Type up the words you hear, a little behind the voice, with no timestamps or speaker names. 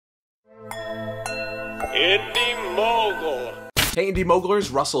Indy Mogul. Hey Indy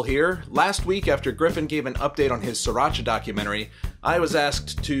Mogulers, Russell here. Last week, after Griffin gave an update on his Sriracha documentary, I was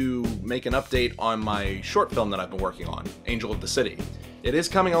asked to make an update on my short film that I've been working on, Angel of the City. It is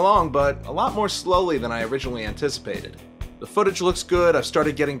coming along, but a lot more slowly than I originally anticipated. The footage looks good, I've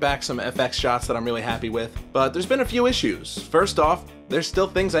started getting back some FX shots that I'm really happy with, but there's been a few issues. First off, there's still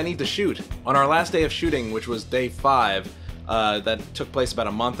things I need to shoot. On our last day of shooting, which was day 5, that took place about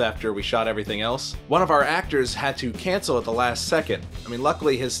a month after we shot everything else, one of our actors had to cancel at the last second. I mean,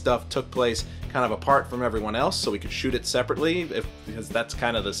 luckily his stuff took place kind of apart from everyone else, so we could shoot it separately, because that's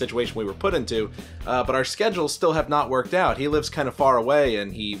kind of the situation we were put into, but our schedules still have not worked out. He lives kind of far away,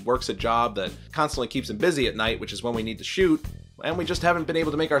 and he works a job that constantly keeps him busy at night, which is when we need to shoot, and we just haven't been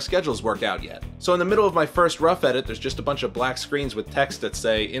able to make our schedules work out yet. So in the middle of my first rough edit, there's just a bunch of black screens with text that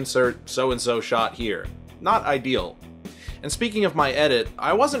say, "Insert so-and-so shot here." Not ideal. And speaking of my edit,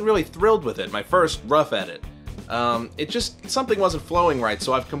 I wasn't really thrilled with it, my first rough edit. Something wasn't flowing right,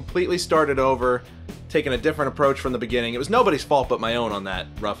 so I've completely started over, taken a different approach from the beginning. It was nobody's fault but my own on that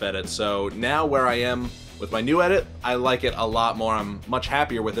rough edit, so now where I am with my new edit, I like it a lot more. I'm much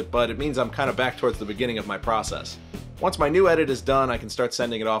happier with it, but it means I'm kind of back towards the beginning of my process. Once my new edit is done, I can start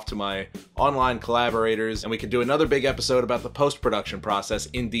sending it off to my online collaborators, and we can do another big episode about the post-production process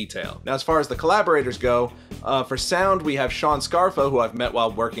in detail. Now, as far as the collaborators go, for sound, we have Sean Scarfo, who I've met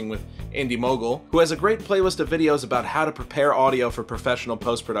while working with Indy Mogul, who has a great playlist of videos about how to prepare audio for professional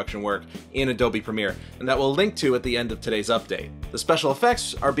post-production work in Adobe Premiere, and that we'll link to at the end of today's update. The special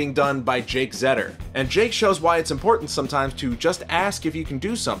effects are being done by Jake Zetter, and Jake shows why it's important sometimes to just ask if you can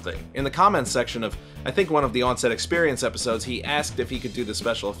do something. In the comments section of, I think, one of the On-Set Experience episodes, he asked if he could do the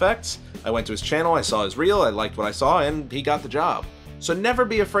special effects. I went to his channel, I saw his reel, I liked what I saw, and he got the job. So never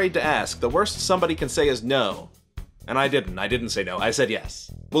be afraid to ask. The worst somebody can say is no. And I didn't say no, I said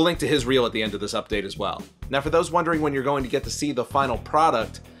yes. We'll link to his reel at the end of this update as well. Now for those wondering when you're going to get to see the final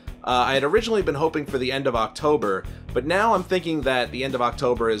product, I had originally been hoping for the end of October, but now I'm thinking that the end of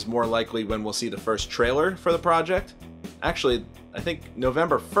October is more likely when we'll see the first trailer for the project. Actually, I think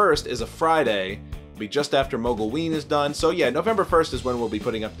November 1st is a Friday, it'll be just after Mogul is done, so yeah, November 1st is when we'll be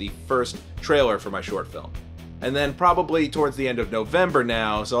putting up the first trailer for my short film. And then probably towards the end of November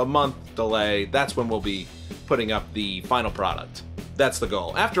now, so a month delay, that's when we'll be putting up the final product. That's the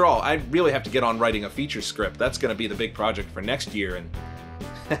goal. After all, I really have to get on writing a feature script. That's going to be the big project for next year, and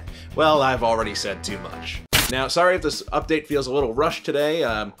well, I've already said too much. Now, sorry if this update feels a little rushed today.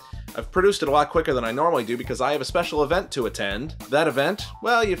 I've produced it a lot quicker than I normally do because I have a special event to attend. That event,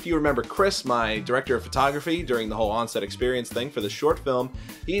 well, if you remember Kris, my director of photography during the whole On-Set Experience thing for the short film,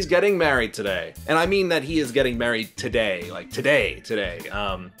 he's getting married today. And I mean that he is getting married today, like today.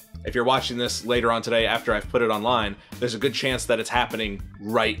 If you're watching this later on today after I've put it online, there's a good chance that it's happening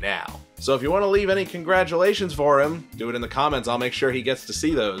right now. So if you want to leave any congratulations for him, do it in the comments, I'll make sure he gets to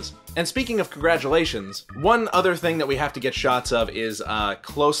see those. And speaking of congratulations, one other thing that we have to get shots of is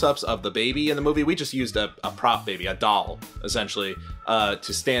close-ups of the baby in the movie. We just used a prop baby, a doll, essentially,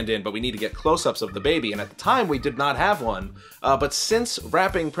 to stand in, but we need to get close-ups of the baby, and at the time we did not have one. But since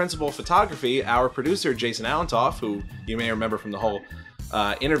wrapping principal photography, our producer, Jason Allentoff, who you may remember from the whole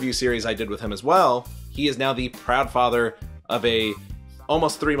interview series I did with him as well, he is now the proud father of a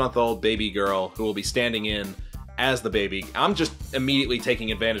almost 3-month-old baby girl who will be standing in as the baby. I'm just immediately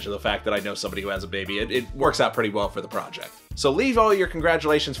taking advantage of the fact that I know somebody who has a baby. It works out pretty well for the project. So leave all your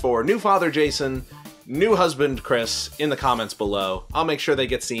congratulations for new father Jason, new husband Kris in the comments below. I'll make sure they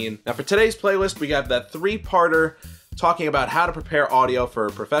get seen. Now for today's playlist, we have that 3-parter talking about how to prepare audio for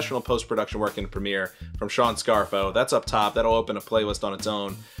professional post-production work in Premiere from Sean Scarfo. That's up top. That'll open a playlist on its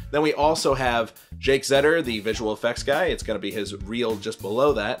own. Then we also have Jake Zetter, the visual effects guy. It's going to be his reel just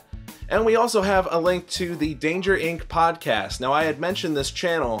below that. And we also have a link to the Danger Inc. podcast. Now, I had mentioned this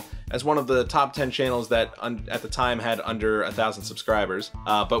channel as one of the top 10 channels that at the time had under 1,000 subscribers.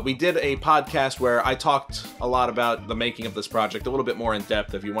 But we did a podcast where I talked a lot about the making of this project, a little bit more in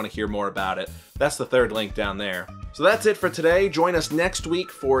depth if you want to hear more about it. That's the 3rd link down there. So that's it for today. Join us next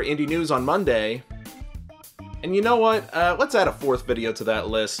week for Indie News on Monday. And you know what? Let's add a 4th video to that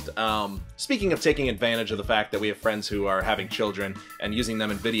list. Speaking of taking advantage of the fact that we have friends who are having children and using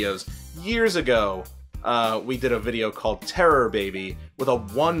them in videos, years ago, we did a video called Terror Baby with a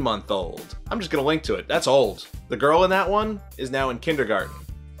 1-month-old. I'm just gonna link to it. That's old. The girl in that one is now in kindergarten.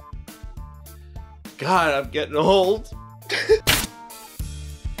 God, I'm getting old.